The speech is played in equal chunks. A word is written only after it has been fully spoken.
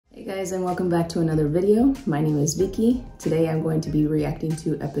guys, and welcome back to another video. My name is Vicky. Today I'm going to be reacting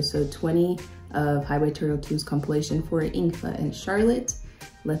to episode 20 of HighwayTurtle2's compilation for Engfa and Charlotte.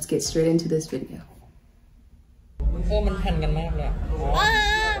 Let's get straight into this video. มันพันกันมากเลย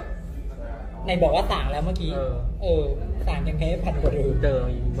ในบอกว่าต่างแล้วเมื่อกี้ต่างยังแค่พันกว่าเดิมเจอ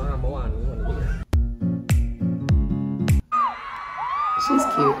มากเมื่อวานนี้วันนี้ She's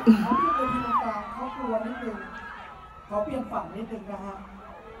cute. เขาเปลี่ยนฝั่งนิดนึงนะฮะ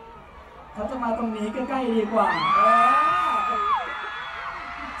เขาจะมาตรงนี้ใกล้ๆดีกว่า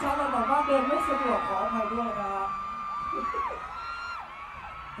ชาวบ้านบอกว่าเดินไม่สะดวกขออภัยด้วยนะฮะ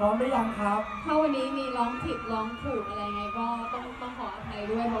พร้อมได้ยังครับถ้าวันนี้มีร้องผิดร้องถูกอะไรไงก็ต้องขออภัย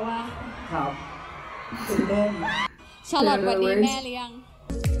ด้วยเพราะว่าครับตื่นเต้นชาลอตวันนี้แม่เลี้ยง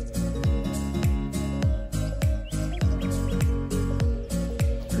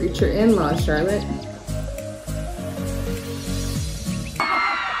Future in-law, Charlotte.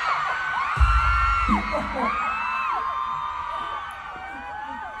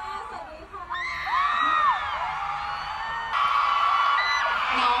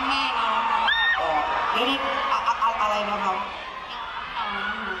อะไรนะครับ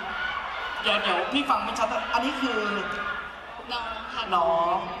เดี๋ยวพี่ฟังไม่ชัดอันนี้คือน้อ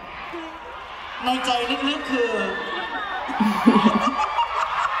งในใจลึกๆคือ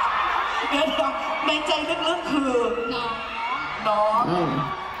เดี๋ยวในใจลึกๆคือน้อง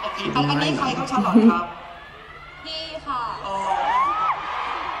โอเคอันนี้ใครเขาฉลอดครับพี่ค่ะ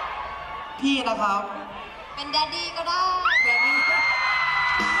พี่นะครับเป็นแดดดี้ก็ได้แดดดี้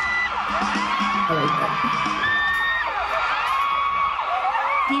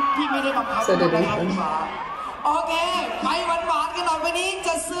พี่ไม่ได้บังคับนะครับโอเคไปหวานๆกันหน่อยวันนี้จ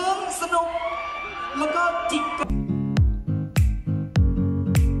ะซึ้งสนุกแล้วก็จิกกัน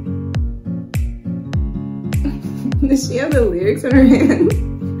Does she have the lyrics in her hand?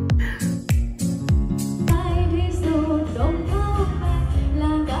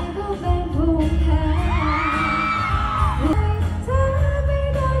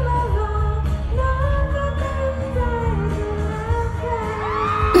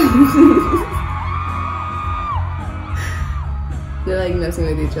 They're like messing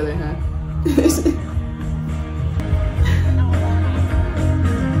with each other, huh?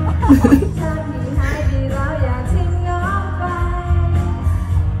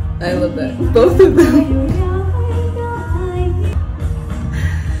 I love that. Both of them.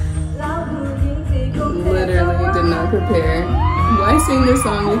 Literally did not prepare. Why sing this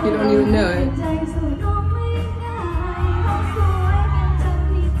song if you don't even know it?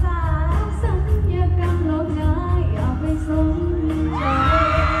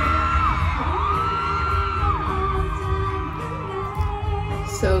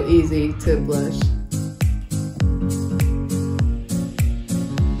 So easy to blush.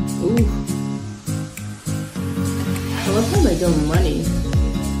 Ooh. I love how they do money.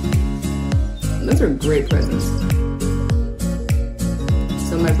 Those are great presents.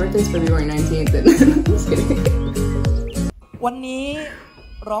 So my birthday's February 19th and I'm just kidding. วันนี้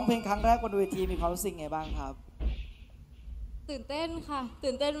ร้องเพลงครั้งแรกบนเวทีมีความรู้สึกไงบ้างครับตื่นเต้นค่ะ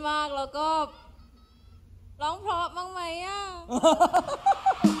ตื่นเต้นมากแล้วก็ร้องเพราะบ้างไหมอ่ะ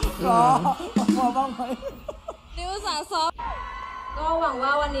ร้องเพราะบ้างไหมนิวสาซอฟก็หวังว่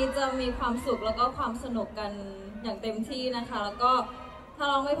าวันนี้จะมีความสุขแล้วก็ความสนุกกันอย่างเต็มที่นะคะแล้วก็ถ้า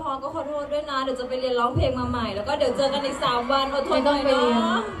ร้องไม่พอก็ขอโทษด้วยนะเดี๋ยวจะไปเรียนร้องเพลงมาใหม่แล้วก็เดี๋ยวเจอกันอีก3 วันอดทนหน่อยนะ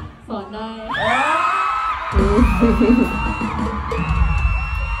สอนได้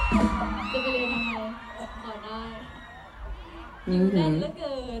จะไปเรียนทำไมสอนได้แน่นเหลือเ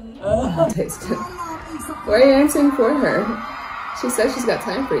กินWhy are you answering for her? She said she's got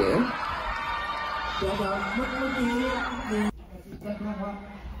time for you.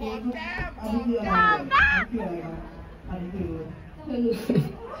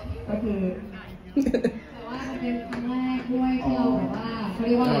 ก็คือแต่ว่ามันเป็นครั้งแรกด้วยที่เราแบบว่าเขาเ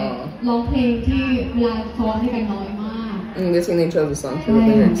รียกว่าอะไรร้องเพลงที่เวลาซ้อมที่กันน้อยมาก I'm guessing they chose the song for the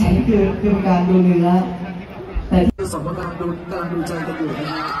lyrics. อันนี้คือการดูเนื้อแต่ที่สองกำลังดูใจกันอยู่นะ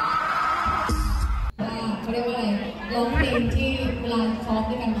ครับเขาเรียกว่าอะไรร้องเพลงที่เวลาซ้อม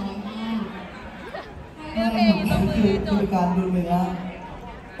ที่กันน้อยมากคือการดูเนื้อ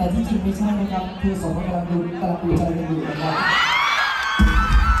แต่ที่จริงไม่ใช่นะครับคือสองกำลังดูใจกันอยู่นะครับ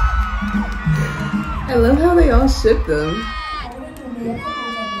I love how they all ship them.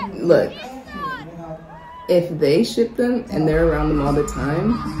 Look, if they ship them and they're around them all the time,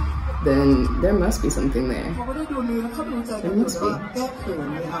 then there must be something there. There must be.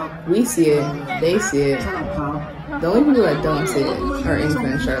 We see it, they see it. The only people that don't see it are Engfa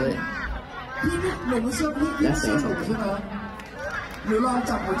and Charlotte. That's saying something. หรือลอง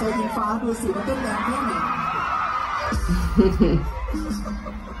จับหัวใจอิงฟ้าดูสิมันเต้นแรงแค่ไหน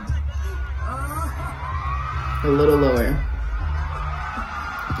A little lower.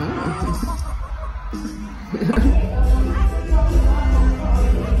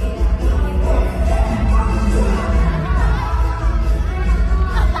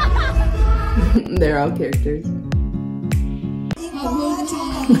 They're all characters.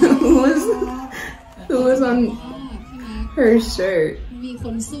 Who was on her shirt? มีค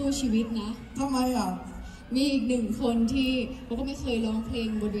นสู้ชีวิตนะ ทำไมอ่ะ มีอีกหนึ่งคนที่เขาก็ไม่เคยร้องเพลง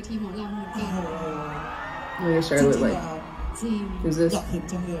บนเวทีหมอลำเหมือนกัน Look at Charlotte like. จริง Who's this? อยากเห็น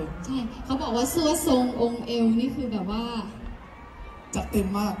จังเลย ใช่เขาบอกว่าซั่วทรงองค์เอวนี่คือแบบว่า จัดเต็ม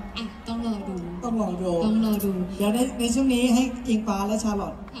มาก อ่ะต้องรอดู ต้องลองดู ต้องรอดู เดี๋ยวในช่วงนี้ให้อิงฟ้าและชาลอ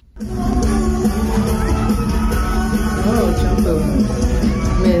ต Oh, Jumbo.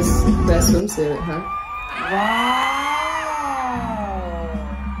 Miss Best Swimsuit, huh? ว้าว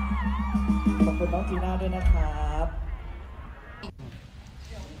ขอบคุณน้องจีน่าด้วยนะครับ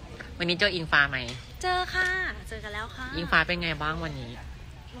วันนี้เจออิงฟ้าไหม เจอค่ะ เจอกันแล้วค่ะ อิงฟ้าเป็นไงบ้างวันนี้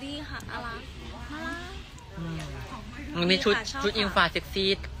ดีค่ะน่ารักน่ารัก มันมีชุดอิงฟ้าเซ็กซี่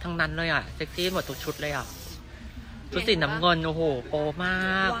ทั้งนั้นเลยอ่ะ เซ็กซี่หมดทุกชุดเลยอ่ะ ชุดสีน้ำเงินโอ้โหโปม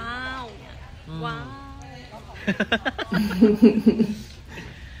าก ว้าว ว้าว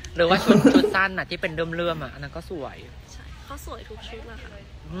หรือว่าชุดสั้นอ่ะที่เป็นเลื่อมๆอ่ะอันนั้นก็สวย ใช่เขาสวยทุกชุดเลยค่ะ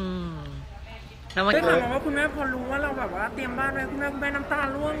แล้ววัน ได้ นี้ ข่าวมาว่าคุณแม่พอรู้ว่าเราแบบว่าเตรียมบ้านไว้คุณแม่น้ำตา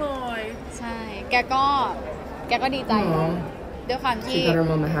ร่วงเลย ใช่ แกก็ดีใจนะด้วยความที่ She got her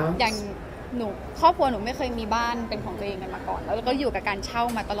mama house. อย่างหนูครอบครัวหนูไม่เคยมีบ้านเป็นของตัวเองกันมาก่อน แล้วก็อยู่กับการเช่า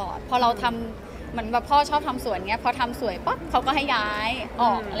มาตลอด พอเราทำเหมือนแบบพ่อชอบทำสวนเงี้ยพอทำสวยปั๊บเขาก็ให้ย้ายอ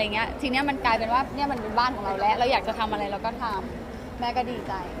อกอะไรเงี้ยทีเนี้ยมันกลายเป็นว่าเนี่ยมันเป็นบ้านของเราแล้วเราอยากจะทำอะไรเราก็ทำแม่ก็ดี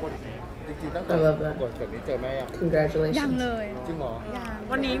ใจ I love that. ก่อนแบบนี้เจอแม่ยัง Congratulations. ยังเลย จริงเหรอ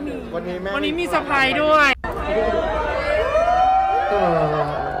วันนี้มี วันนี้แม่ วันนี้มีเซอร์ไพรส์ด้วย Aww.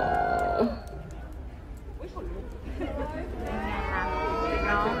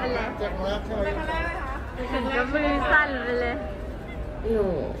 น้องไปเลย เจ็บมากใช่ไหม ถึงกับมือสั่นไปเลย No.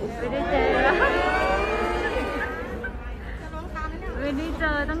 ไม่ได้เจอไม่ได้เจ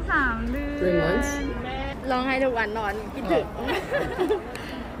อตั้ง3 เดือน 3 months? ร้องไห้ทุกวันนอนคิดถึง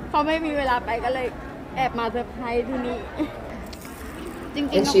พอไม่มีเวลาไปก็เลยแอบมาเซอร์ไพรส์ที่นี่จริง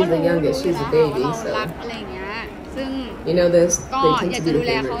ๆ And เรา she's ก็ the รู้ youngest, อยู่ she's แล้ว a baby, ว่าเรา so รักอะไรอย่างเงี้ยซึ่ง you know this. ก็ They อยาก tend to จะ be ดูแ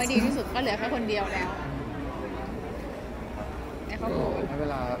ล the เขาให้ดี favorites. ที่สุดก็เหลือแค่คนเดียวแล้วให้เขา ให้เว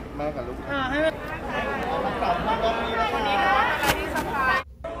ลาแม่กับลูก ให้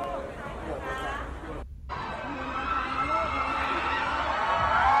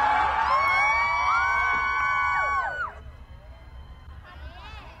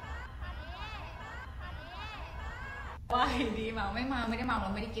าดีมาไม่ได้มาเรา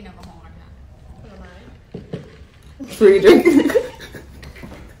ไม่ได้กินแอลกอฮอล์นะคะ Free drink.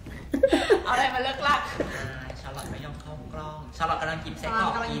 เอาอะไรมาเลิกลัก ชาลอตไม่ยอมเข้ากล้อง ชาลอตกำลังกินไส้กรอ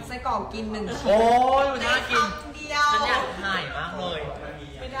กกิน ไส้กรอกกิน1 โอ้ยดูน่ากิน เดียว ฉันอยากถ่ายมากเลย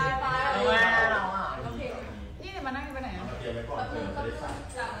ไม่ได้ไป แม่เราอ่ะ นี่มานั่งไปไหนอ่ะ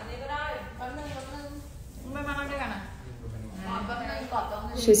จากอันนี้ก็ได้แป๊บนึงไม่มานั่งด้วยกันอ่ะแป๊บนึงกอดตรง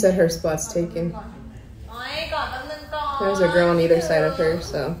นึง She said her spot's taken. โอ้ยกอดแป๊บนึงก่อน There's a girl on either side of her,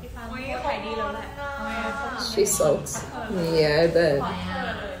 so โอ้ยขายดีแล้วแหละ she sulks. Yeah, I bet.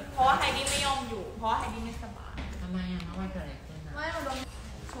 เพราะว่าไฮดี้ไม่ยอมอยู่เพราะว่าไฮดี้ไม่สบาย ทำไมอ่ะน้องวันเกิดอะไรขึ้นนะ ไม่เราลง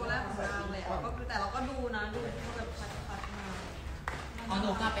โชว์แรกของเราเลยก็คือแต่เราก็ดูนะดูเขาแบบคัดมา อ๋อหนู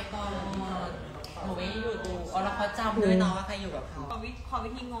กลับไปก่อนหนูไม่อยู่ดูอ๋อแล้วเขาจำด้วยเนาะว่าใครอยู่กับเขา ขอวิ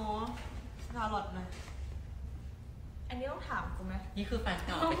ธีง้อชาลอตหน่อยอันนี้ต้องถามกูไหม นี่คือแฟนเ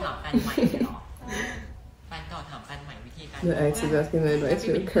ก่าไปถามแฟนใหม่เหรอแฟนเก่าถามแฟนใหม่วิธีการ The ex is asking the advice to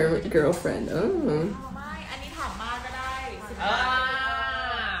her current girlfriend. Oh. ไม่อันนี้ถามบ้านก็ได้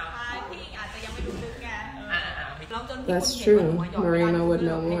พี่หญิงอาจจะยังไม่รู้ลึกไงแล้วจน That's true. Marina would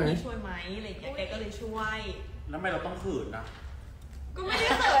know more. ช่วยไหมอะไรอย่างเงี้ยแกก็เลยช่วย แล้วทำไมเราต้องขืนนะ ก็ไม่ได้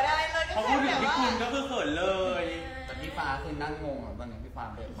เขินอะไรเลยก็ พอ แค่ พูดถึ แบ ง บ พี่ ว่า คุณก็คือเขินเลยแต่พี่ฟ้าคือนั่งงงอ่ะตอนนี้พี่ฟ้า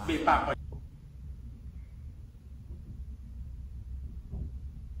บีบปาก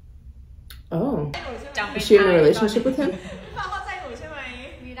Oh. Is she in a relationship with him? พี่ฟ้าเข้าใจหนูใช่ไหม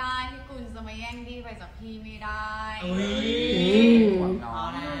ไม่ได้พี่กุลจะมาแย่งดีไปจากพี่ไม่ได้ อุ้ย Mm. เอา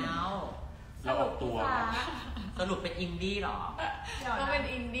แล้ว เราออกตัว สรุปเป็นอินดี้เหรอ ก็เป็น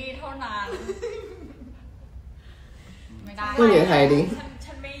อินดี้เท่านั้นไม่ได้ Look at Heidi.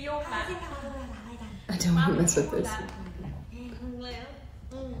 ฉันไม่ยุ่งนะ I don't want to mess with this.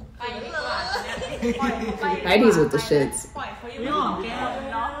 ไปดีกว่าเนี่ย Heidi's with the shits. ปล่อยเขาอยู่2 คน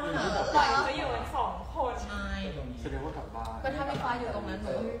เนาะปล่อยเขาอยู่กัน2 คน ใช่ แสดงว่ากลับบ้าน ก็ถ้าไม่ฟ้า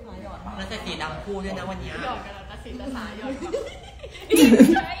ฟ้าหยอด แล้วใส่สีดำคู่ด้วยนะวันนี้ หยอดกันแล้วก็สีจะสายหยอด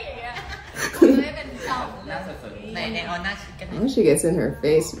ใช่อย่างเงี้ยไม่เป็นเจ้า น่าสด ในออนหน้าชิดกัน Once she gets in her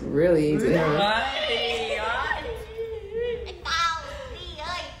face, really easy. Huh? ไอ้เต้าดีเ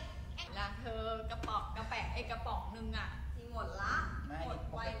อ้ยแล้วเธอกระป๋องกระแปะไอ้กระป๋องนึงอ่ะที่หมดละหมด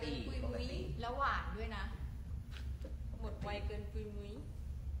ไวเกินปุยมุ้ยแล้วหวานด้วยนะหมดไวเกินปุยมุ้ย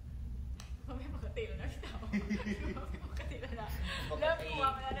มันไม่ปกติแล้วนะพี่เต๋าไม่ปกติแล้วนะเริ่มกลัว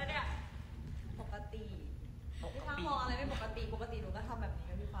ไปแล้วนะเนี่ย ปกติพี่ฟ้ามองอะไรไม่ปกติปกติหนูก็ทำแบบนี้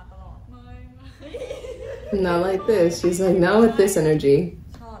กับพี่ฟ้าตลอด Not like this. She's like, not with this energy.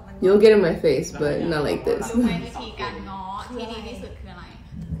 You'll get in my face, but not like this. รู้ไหมวิธีการง้อที่ดีที่สุดคืออะไร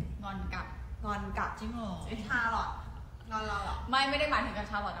งอนกลับ งอนกลับจริงเหรอชาหรองอนเราหรอ ไม่ได้หมายถึงกับ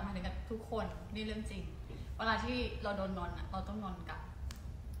ชาวหรอกนะหมายถึงกับทุกคนนี่เรื่องจริงเวลาที่เราโดนงอนอ่ะเราต้องงอนกลับ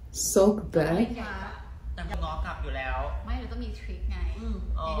Sulk back. แต่ง้อกลับอยู่แล้ว ไม่เราต้องมีทริคไง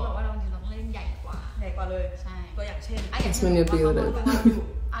อย่างที่บอกว่าเราต้องเล่นใหญ่กว่า ใหญ่กว่าเลย ใช่ ตัวอย่างเช่น It's manipulative.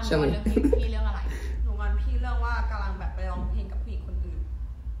 Show me. พี่เรื่องอะไร หนูงอนพี่เรื่องว่ากำลังแบบไปร้องเพลงกับผู้หญิงคนอื่น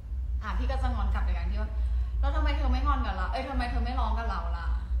พี่ก็จะงอนกลับในการที่ว่าแล้วทำไมเธอไม่งอนกับเราทำไมเธอไม่ร้องกับเราล่ะ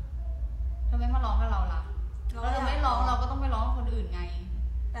เธอไม่มาร้องกับเราล่ะแล้วเธอไม่ร้องเราก็ต้องไปร้องกับคนอื่นไง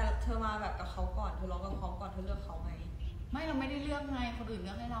แต่เธอมาแบบกับเขาก่อนเธอร้องกับเขาก่อนเธอเลือกเขาไง ไม่เราไม่ได้เลือกไงคนอื่นเ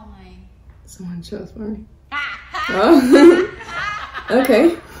ลือกให้เราไง Someone chose for me. Oh. Okay.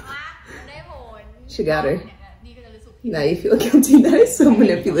 ได้ผล She got her. นี่ก็จะรู้สึก Now you feel guilty. That is so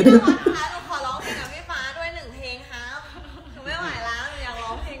manipulative. หนูขอร้องเพลงกับพี่ฟ้าด้วย1 เพลงครับหนูไม่ไหวแล้วหนูอยากร้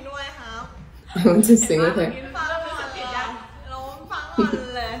องเพลงด้วยครับ I want to sing with her. ฟ้าร้องมันเลยร้องฟังมัน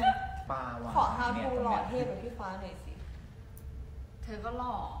เลย ปลาหวาน ขอท้าทูหล่อเทพแบบพี่ฟ้าหน่อยสิ เธอก็ห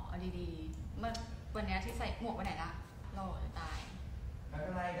ล่อเอาดีๆเมื่อวันนี้ที่ใส่หมวกไปไหนละหล่อจะตาย ไม่เป็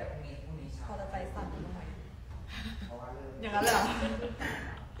นไรเดี๋ยวพรุ่งนี้เช้า พอจะใจสั่นหน่อย เพราะว่าเริ่ม อย่างนั้นเลยเหรอ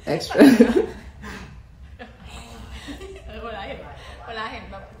Extra. เวลาเห็น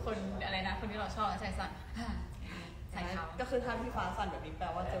แบบคนอะไรนะคนที่เราชอบใส่สั่นใส่เขา ก็คือถ้าพี่ฟ้าสั่นแบบนี้แปล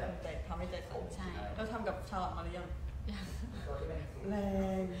ว่าเจอคนใจทำให้ใจสั่น ใช่ เราทำกับชาลอตมาหรือยังแร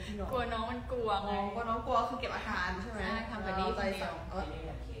งจริงเหรอก ลัวน้องมันกลัวไง กลัวน้องกลัวคือเก็บอาการใช่ไหม ใช่ทำแบบนี้คนเดียว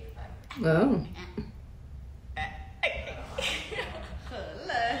Oh. เขิน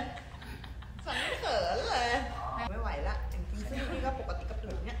เลยฉันเขินเลยไม่ไหวละจริงๆซึ่งพี่ก็ปกติกับห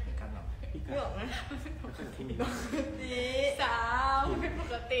นูเนี่ย มีการแบบ พี่บอกนะดี สาวเป็นป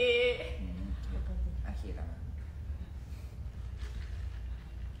กติ อาคีกัน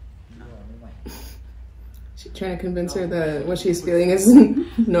ไม่ไหว She's trying to convince her that what she's feeling is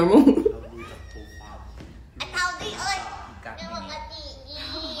normal. เท่าดีเอ้ย กัด ปกติดี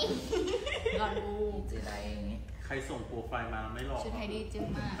รอนบู เจไดอย่างนี้ ใครส่งโปรไฟล์มาไม่หลอก ชุดไทยดีจึ้ง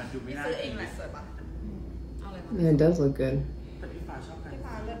มาก มันดูไม่น่า ซื้อเองแหละสวยปะ เอาเลย Yeah, it does look good. แต่พี่ฟ้าชอบกัน พี่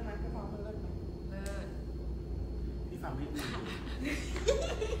ฟ้าเลิศไหมพี่ฟ้าเลิศไหม พี่ฟ้าไม่ดี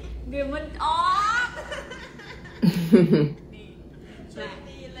เดี๋ยวมันอ๋อ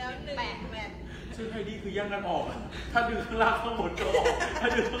ดีแล้ว1 แมท ชื่อไฮดี้คือแย่งกันออกอะถ้าดึงข้างล่างข้างบนก็ออกถ้า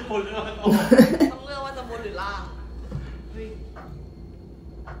ดึงข้างบนข้างล่างก็ออก ต้องเลือกว่าจะบนหรือล่างพี่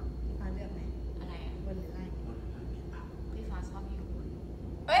ฟ้าเลือกไหน อะไรอ่ะ บนหรือล่าง พี่ฟ้าชอบอยู่บน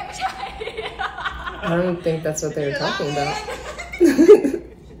เอ้ยไม่ใช่ I don't think that's what they were talking about.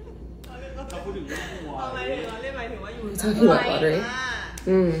 เราพูดถึงเรื่องหัว หมายถึงเราเรียกหมายถึงว่าอยู่ Talking about lottery.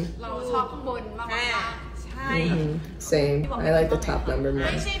 เราชอบข้างบนมากกว่า ใช่ Same. I like the top number ไม่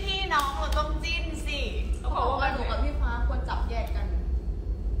more. ใช่พี่น้องเราต้องจิ้นสิเขาบอกว่าหนูกับพี่ฟ้าควรจับแยกกัน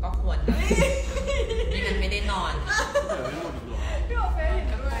ก็ควรนะไม่งั้นไม่ได้นอน แต่ไม่หมดหรอก พี่บอกเฟซเห็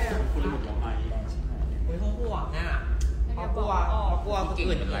นด้วยอ่ะ คนหมดแล้วไหม อุ้ยเขาห่วงอ่ะเขากลัวคน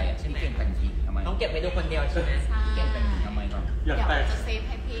อื่นอะไรใช่ไหม เก่งเป็นทีทำไม ต้องเก็บไว้ดูคนเดียวใช่ไหม เก่งเป็นทีทำไมก่อน อยาก เดี๋ยว แตก จะเซฟใ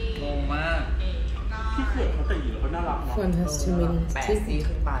ห้พี่ งงมาก พี่เขื่อนเขาแต่งหญิงแล้วเขาน่ารักเนาะ One has too many 8 teeth. ซี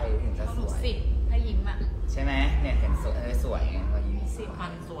ขึ้นไปถึงจะ เขา ส ดู วย สิถ้ายิ้มอ่ะ ใช่ไหมเนี่ยเห็นสวยสวยพอยิ้ม ฟั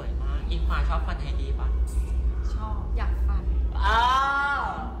นสวยมากอิงฟ้าชอบฟันไฮดี้ป่ะ ชอบอยากฟัน อ้าว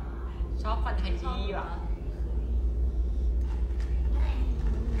ชอบฟันไฮดี้ป่ะ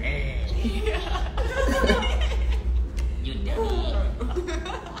หยุดเดี๋ยวนี้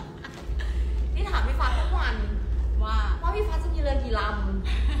นี่ถามพี่ฟ้าทุกวัน ว่า พี่ฟ้าจะมีเรือกี่ล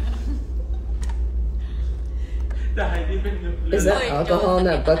แต่ไฮดี้เป็น Is that alcohol in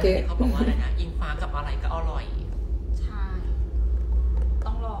that bucket? เขาบอกว่าอะไรนะอิงฟ้ากับอะไรก็อร่อย ใช่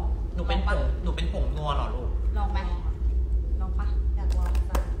ต้องลอง หนูเป็นผงนัวเหรอลูก ลองไหมลองปะ ำอยากลอง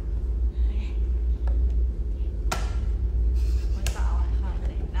จ้ะคนสาวค่ะไ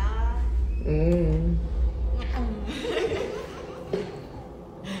หนนะ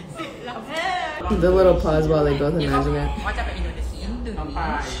The little pause while they both imagine it. ว่าจะไปอินโดนีเซีย ทำไป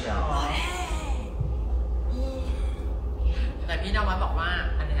แต่พี่นวัดบอกว่า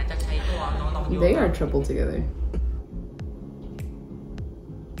อันนี้จะใช้ตัวน้องๆ They are trouble together.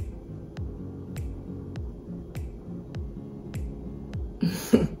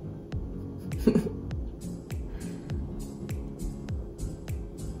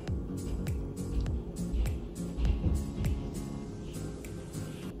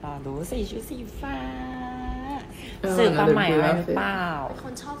ดูสิชุดสีฟ้าสื่อความหมายอะไรหรือเปล่า ค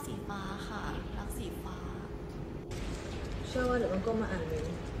นชอบสีฟ้าค่ะรักสีฟ้า เชื่อว่าเดี๋ยวต้องก้มมาอ่านเลย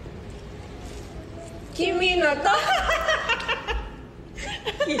คิมิโนโตะ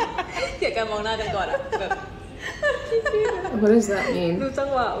เกลียดการมองหน้ากันก่อนอะแบบ What does that mean? ดูจัง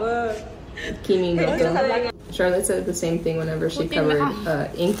หวะเวอร์ Kimi no Charlotte said the same thing whenever she covered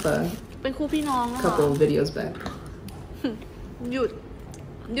Engfa เป็นคู่พี่น้อง a couple of videos back. ห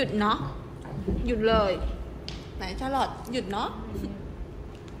ยุดเนาะหยุดเลยไหนชาลอตหยุดเนาะ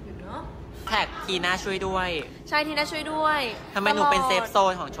แท็กทีน่าช่วยด้วย ใช่ทีน่าช่วยด้วย ทำไมหนูเป็นเซฟโซ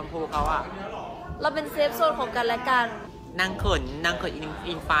นของชมพูเขาอะ เราเป็นเซฟโซนของกันและกัน นางเขิน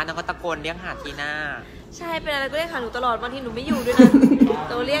อินฟ้านางก็ตะโกนเรียกหาทีน่า ใช่เป็นอะไรก็เรียกหาหนูตลอดบางทีหนูไม่อยู่ด้วยนะเ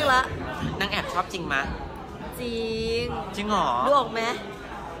ราเรียกละ นางแอบชอบจริงมะ จริง จริงเหรอ ดูออกไหม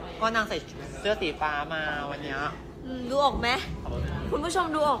ก็นางใส่เสื้อสีฟ้ามาวันนี้ ดูออกไหมคุณผู้ชม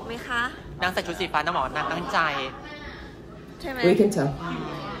ดูออกไหมคะ นางใส่ชุดสีฟ้านางบอกนางตั้งใจ ใช่ไหม We can tell.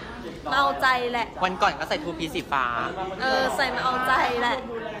 มาเอาใจแหละ วันก่อนก็ใส่ทูพีสีฟ้า ใส่มาเอาใจแหละ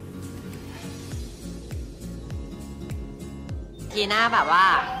ทีน่าแบบว่า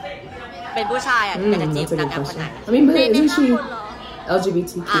เป็นผู้ชายอ่ะอยากจะจีบ That's a นาง good งามคนไหน question. I mean, but isn't she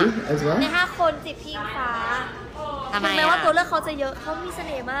LGBTQ as well? ใน5 คนจีบพี่ฟ้า ทำไม ถึงแม้ว่าตัวเลือกเขาจะเยอะเขามีเส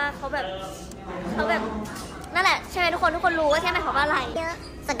น่ห์มากเขาแบบนั่นแหละใช่ไหมทุกคนรู้ว่าใช่ไหมเขาว่าอะไรเยอะ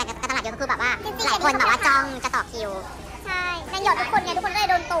ส่วนแต่การตลาดเยอะคือแบบว่าหลายคนแบบว่าจ้องจะต่อคิวใช่ในหยดทุกคนไงทุกคนก็เลย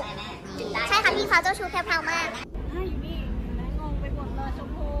โดนตกใช่ค่ะพี่ฟ้าเจ้าชู้แพรวมากอยู่นี่งงไปหมดเลยชม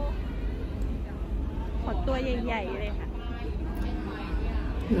พูขอตัวใหญ่ๆเลยค่ะ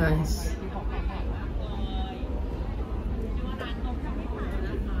Nice.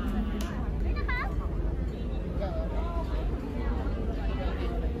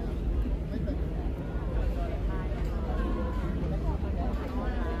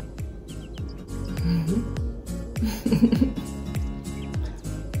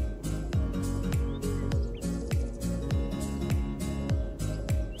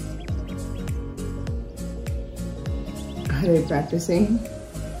 Are they practicing?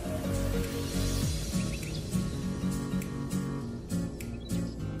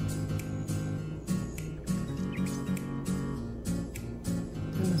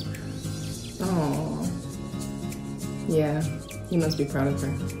 Oh, yeah, he must be proud of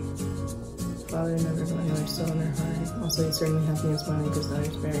her. Father never going anywhere, still in her heart. Also, he's certainly happy and smiling because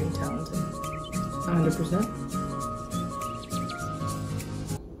daughter's very talented. 100%.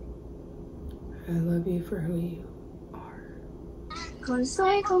 I love you for who you are. Oh, I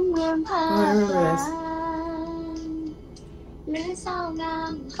remember this.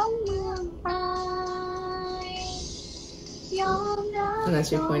 And then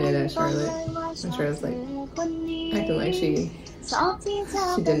she pointed at Charlotte, and Charlotte's like acting like she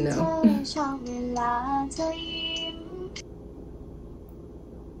didn't know.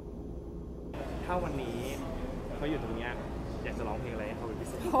 ถ้าวันนี้เขาอยู่ตรงเนี้ยอยากจะร้องเพลงอะไรให้เขาเป็นพิ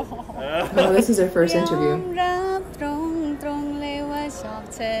เศษ Oh, this is her first interview. รับตรงเลยว่าชอบ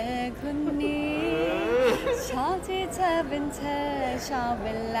เธอคนนี้ชอบที่เธอเป็นเธอชอบเว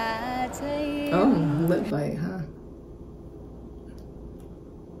ลาเธอยิ้ม Oh, lip bite, huh?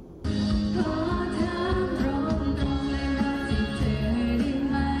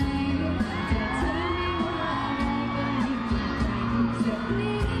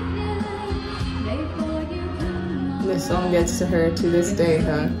 This song gets to her to this day,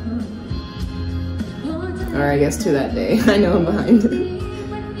 huh? Or I guess to that day. I know I'm behind.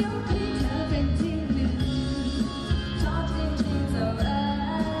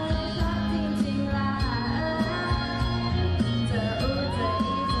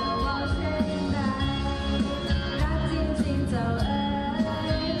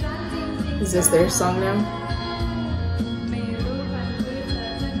 Is this their song now?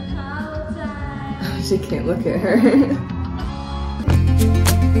 She can't look at her.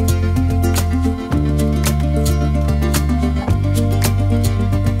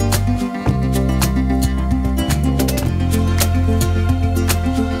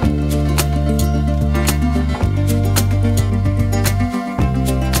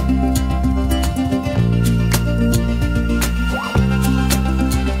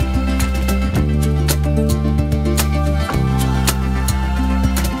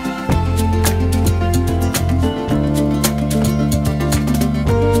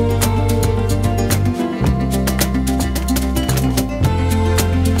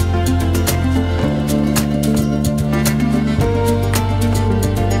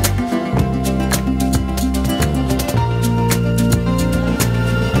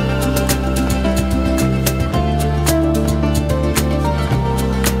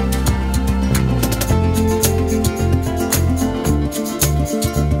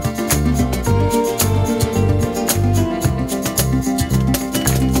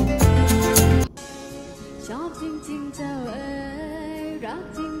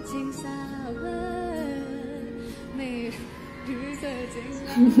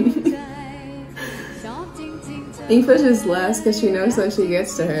 Engfa just laughs because she knows how she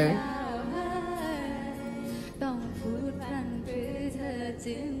gets to her.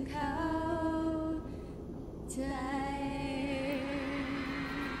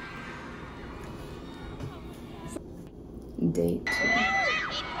 Date.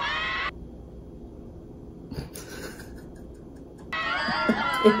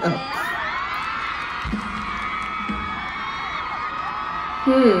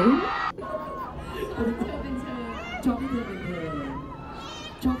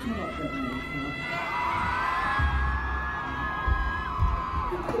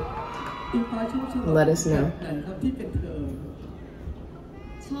 Let us know.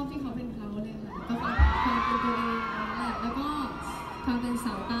 ชอบที่เขาเป็นเขาเลยค่ะก็ความเป็นตัวเองแล้วก็ความเป็นส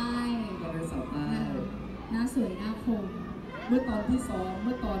าวใต้หน้าสวยหน้าคม เมื่อตอนที่ซ้อมเ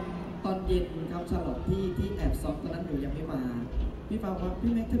มื่อตอนเย็นครับชาร์ลอตที่แอบซ้อมตอนนั้นหนูยังไม่มาพี่ฟังว่า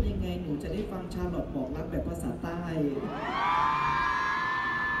พี่แม็กทำยังไงหนูจะได้ฟังชาร์ลอตบอกรักแบบภาษาใต้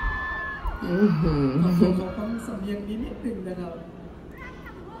ขอความสำเนียงนิดหนึ่งนะครับ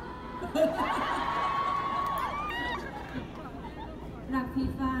รักพี่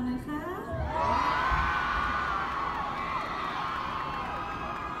ฟ้านะคะ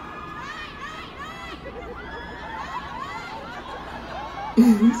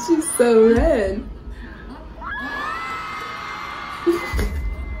She's so red.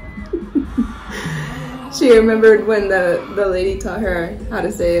 She remembered when the lady taught her how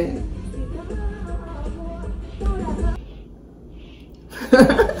to say it.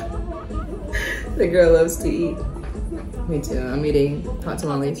 The girl loves to eat. Me too. I'm eating hot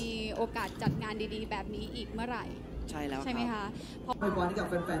tamales. มีโอกาสจัดงานดีๆแบบนี้อีกเมื่อไหร่ใช่แล้วใช่ไหมคะอวยพรให้กับ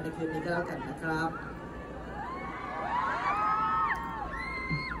แฟนๆในคืนนี้ก็แล้วกันนะครับ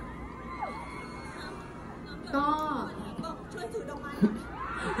ก็ ช่วยถือดอกไม้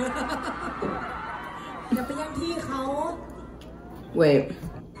อย่าไปยังที่เขา Wait,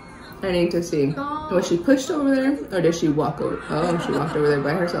 I need to see. Was she pushed over there or did she walk over? Oh, she walked over there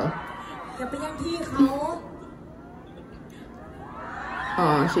by herself. อย่าไปยังที่เขา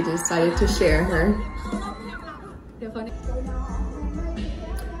Oh, she decided to share her.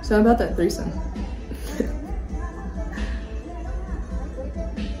 So how about that threesome?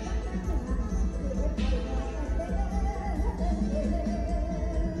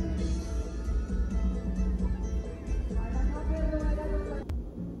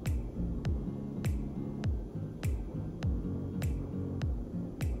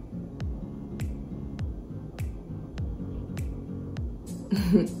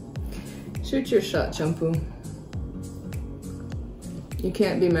 Shoot your shot, Champu. You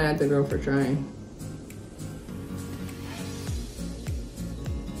can't be mad at the girl for trying.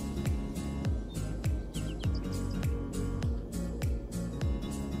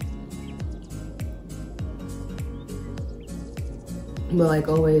 But like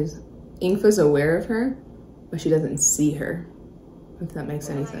always, Engfa's aware of her, but she doesn't see her, if that makes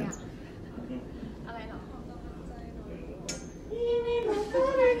any sense.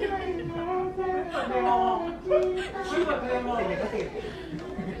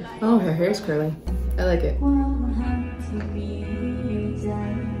 Oh, her hair's curly. I like it.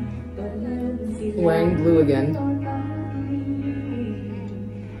 Wearing blue again.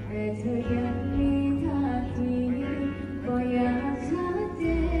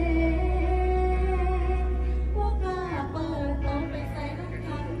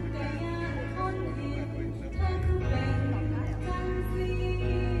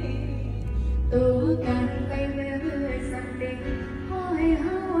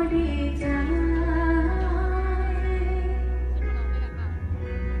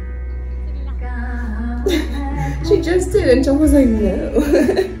 She just did, and John was like, no.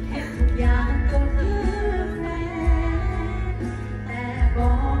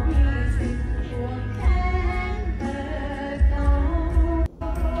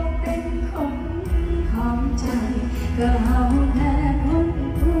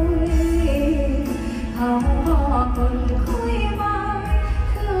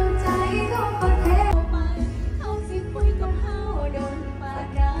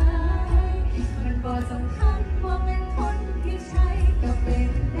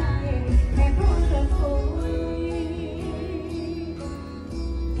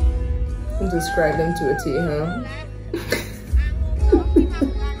 Describe them to a T, huh?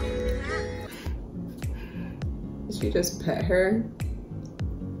 Did she just pet her?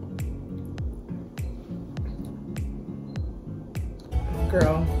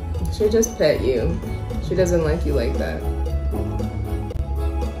 Girl, she just pet you. She doesn't like you like that.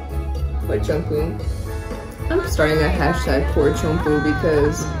 What, Jungkook? I'm starting a hashtag poor Chompu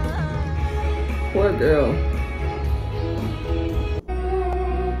because poor girl.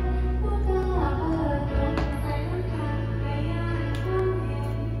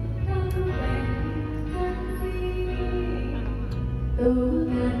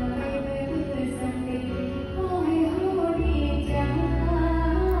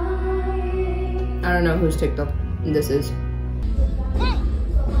 I don't know whose TikTok this is.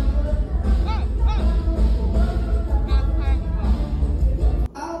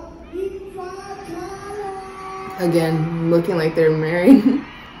 Again, looking like they're married.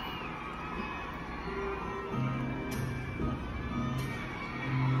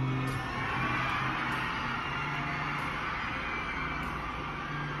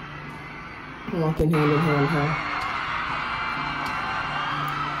 Walking hand in hand, huh?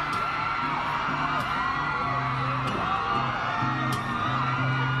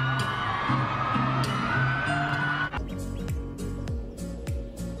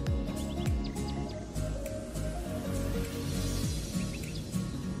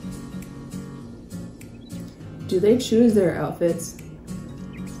 Do they choose their outfits?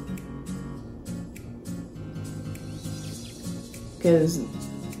 Because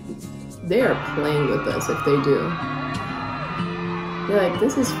they are playing with us if they do. They're like,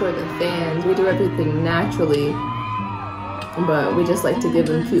 this is for the fans. We do everything naturally, but we just like to give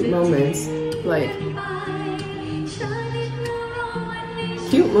them cute moments. Like,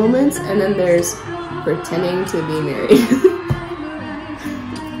 cute moments, and then there's pretending to be married.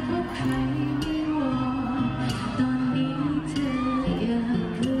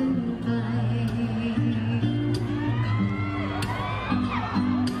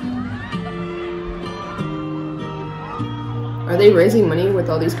 Are they raising money with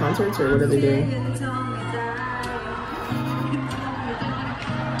all these concerts, or what are they doing?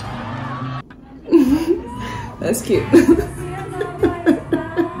 That's cute.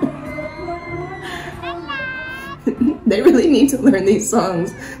 They really need to learn these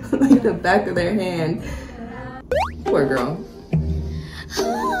songs like the back of their hand. Poor girl.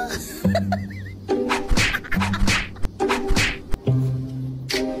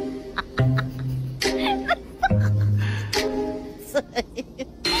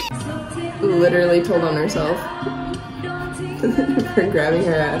 Literally told on herself for grabbing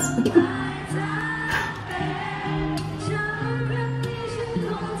her ass.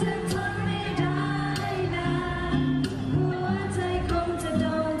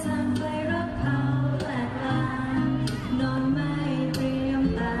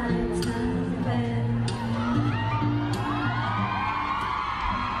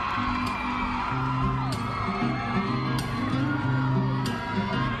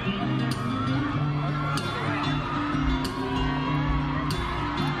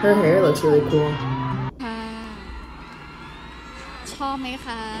 Her hair looks really cool. ชอบไหมค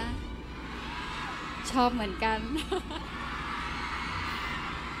ะ ชอบเหมือนกัน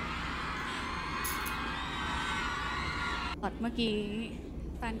เมื่อกี้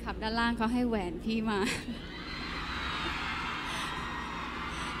แฟนคลับด้านล่างเขาให้แหวนพี่มา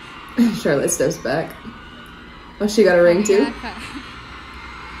Charlotte steps back. Oh, she got a ring too?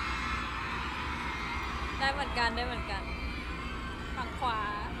 ได้เหมือนกันได้เหมือนกันฝั่งขวา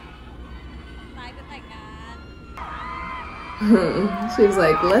ซ้ายก็แต่งงาน She's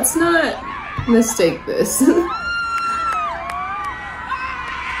like, let's not mistake this.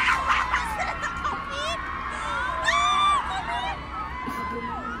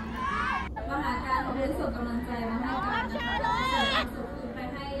 มหาการขอบคุณส่งกำลังใจมาให้กันนะคะแล้วก็ส่งความสุขคืนไป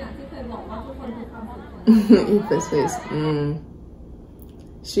ให้อย่างที่เคยบอกว่าทุกคนมีความสุข Eva's face.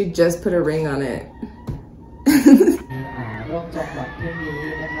 She just put a ring on it. รอบจังหวัดที่นี้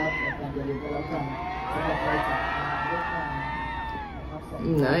นะครับในการอย่าลืมกันแล้วกันสำหรับใครจากเวียดนามนะครับ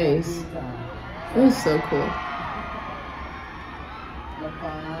Nice. That was so cool.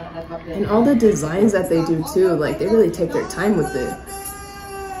 And all the designs that they do too, like they really take their time with it.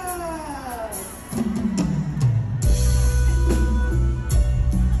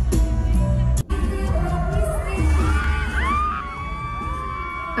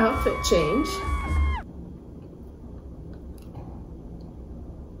 Outfit change.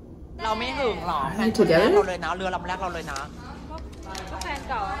 เราไม่หึงหรอแฟนคนแรกเราเลยนะเรือลำแรกเราเลยนะก็แฟน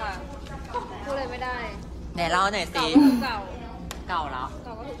เก่าอะค่ะพูดเลยไม่ได้ไหนเล่าหน่อยสิเก่าเก่าแล้วเ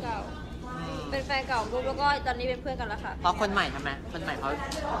ก่าก็คือเก่าเป็นแฟนเก่าปุ๊บแล้วก็ตอนนี้เป็นเพื่อนกันแล้วค่ะเพราะคนใหม่ทำไมคนใหม่เ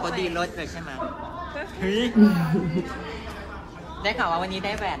ขาดีเลิศเลยใช่ไหมเฮ้ยได้ข่าวว่าวันนี้ไ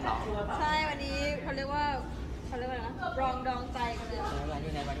ด้แหวนหรอใช่วันนี้เขาเรียกว่าอะไรนะรองดองใจกันเลยวันอ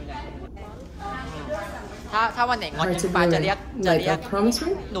ยู่ไหนถ้าวันไหนงอนฟ้าจะเรียก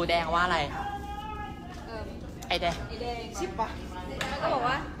หนูแดงว่าอะไร ไอแดง ชิบปะแล้วก็บอก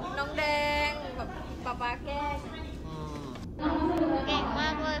ว่าน้องแดงแบบป๊าแกล้ง เก่งมา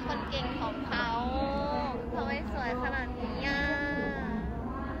กเลยคนเก่งของเขาทำไมสวยขนาดนี้อ่ะ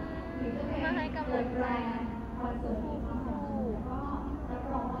มาให้กำลังใจ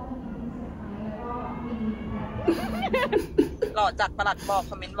หล่อจัดประหลัดบอก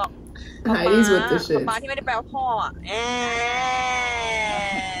คอมเมนต์บอก Heidi's with the shit ป๊าที่ไม่ได้แปลว่าพ่ออ่ะ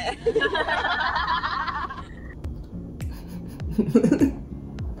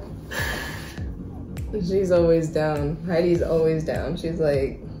She's always down. Heidi's always down. She's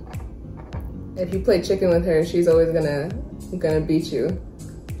like, if you play chicken with her, she's always gonna beat you.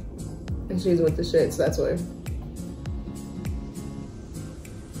 And she's with the shit, so that's why.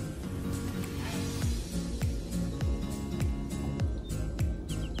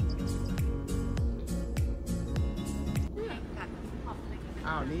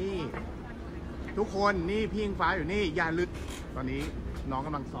 Oh, นี่ทุกคนนี่พี่อิงฟ้าอยู่นี่อย่าลึกตอนนี้น้องก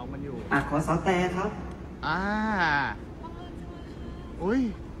ำลังซ้อมกันอยู่ขอสาวแต่ครับอุ้ย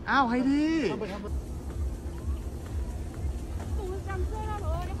อ้าวไฮดี้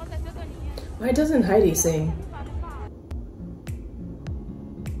Why doesn't Heidi sing?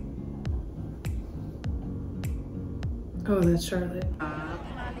 Oh, that's Charlotte.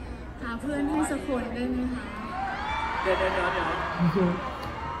 หาเพื่อนให้สักคนได้ไหมคะเดี๋ยว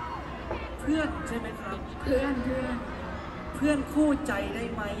เพื่อนใช่ไหมครับเพื่อนคู่ใจได้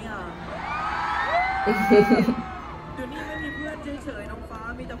ไหมอ่ะเดี๋ยวนี้ไม่มีเพื่อนเฉยๆน้องฟ้า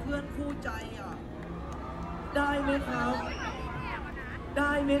มีแต่เพื่อนคู่ใจอ่ะได้ไหมครับไ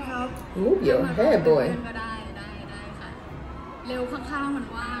ด้ไหมครับ Move your head, boy. ก็ได้ค่ะเร็วข้างๆมัน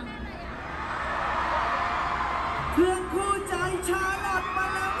ว่างเพื่อนคู่ใจชาลอตมา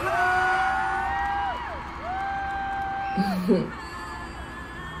แล้วครับ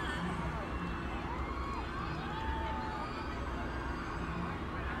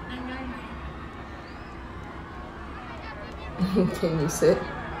Can you sit?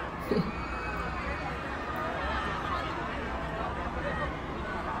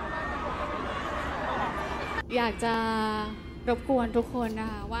 อยากจะรบกวนทุกคนนะ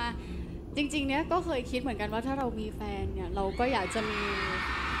คะว่าจริงๆเนี้ยก็เคยคิดเหมือนกันว่าถ้าเรามีแฟนเนี่ยเราก็อยากจะมี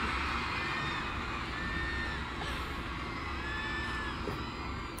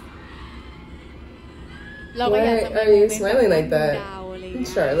Why are you smiling like that?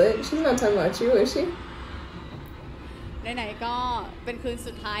 Charlotte, she's not talking about you, is she? ไหนๆก็เป็นคืน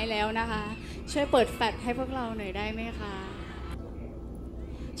สุดท้ายแล้วนะคะช่วยเปิดแฟลชให้พวกเราหน่อยได้ไหมคะ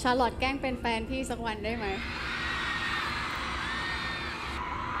ชาร์ลอตแกล้งเป็นแฟนพี่สักวันได้ไหม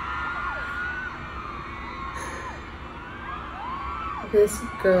This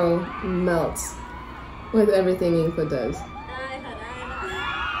girl melts with everything Engla does.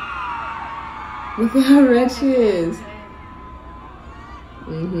 Look at how red she is.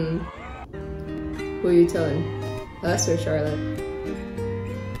 Who are you telling? Us or Charlotte?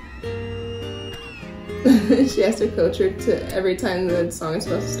 She asked her coach to every time the song is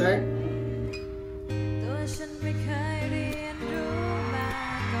supposed to start.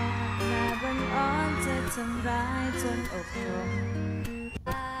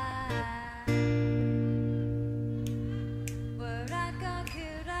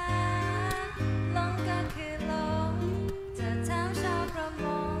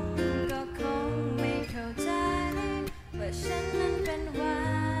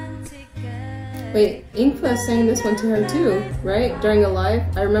 Wait, Engfa sang this one to her too, right? During a live?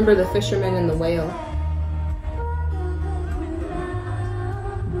 I remember the fisherman and the whale.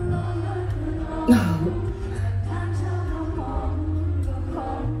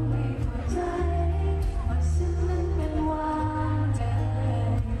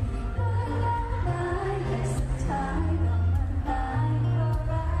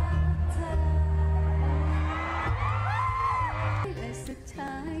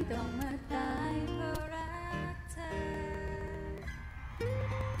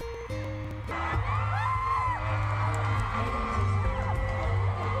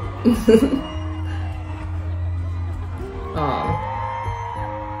 Aw.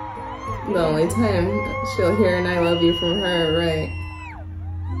 The only time she'll hear an I love you from her, right?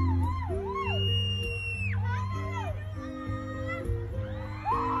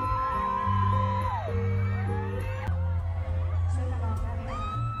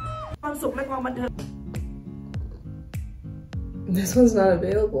 This one's not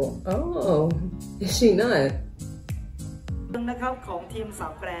available. Oh, is she not? นะครับของทีม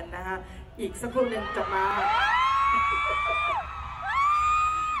3แบรนด์นะฮะอีกสักครู่นึงจะมา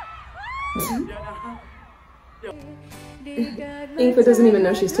Engfa doesn't even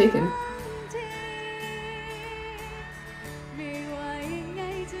know she's taken.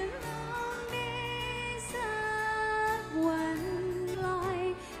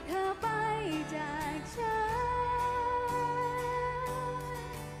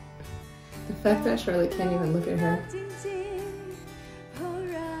 fact that Charlotte can't even look at her.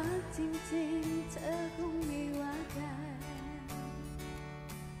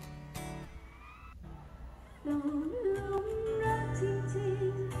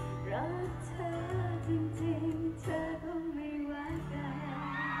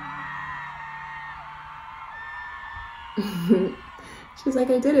 She's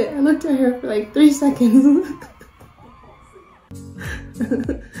like, I did it. I looked at her for like 3 seconds.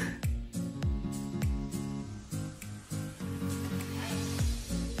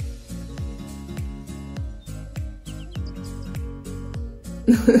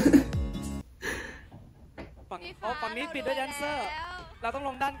ฝั่งนี้ปิดด้วยแดนเซอร์ เราต้องล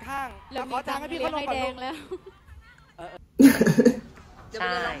งด้านข้างแล้วขอทางให้พี่เขาลงก่อนลูก ใ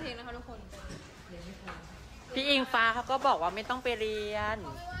ช่พี่อิงฟ้าเขาก็บอกว่าไม่ต้องไปเรียน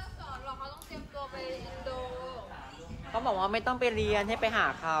เขาบอกว่าไม่ต้องไปเรียนให้ไปหา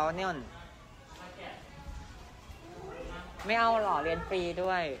เขาเนี่ยไม่เอาหรอเรียนฟรี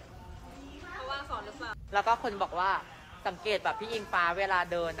ด้วยเขาว่างสอนหรือเปล่าแล้วก็คนบอกว่าสังเกตแบบพี่อิงฟ้าเวลา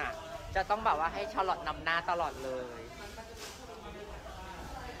เดินอ่ะจะต้องแบบว่าให้ชาร์ลอตนำหน้าตลอดเลย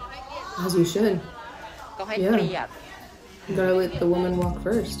As you should. ต้องให้เกลียด You gotta let the woman walk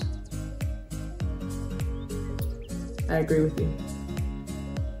first. I agree with you.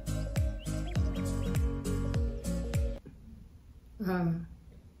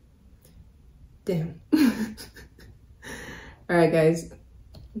 Damn. Alright guys.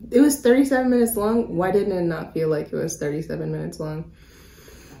 It was 37 minutes long. Why didn't it not feel like it was 37 minutes long?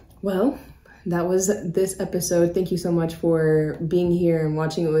 Well, that was this episode. Thank you so much for being here and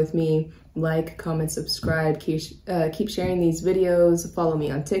watching it with me. Like, comment, subscribe, keep sharing these videos. Follow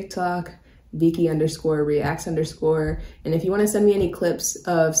me on TikTok, Vicky_reacts_. And if you want to send me any clips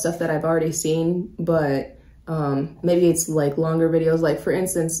of stuff that I've already seen, but maybe it's like longer videos, like for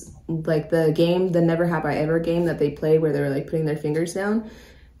instance, like the game, the Never Have I Ever game that they played where they were like putting their fingers down.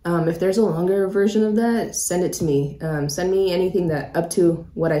 If there's a longer version of that, send it to me. Send me anything that up to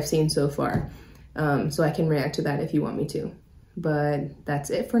what I've seen so far, so I can react to that if you want me to. But that's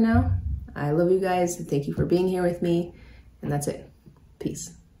it for now. I love you guys. Thank you for being here with me. And that's it.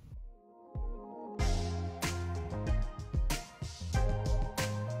 Peace.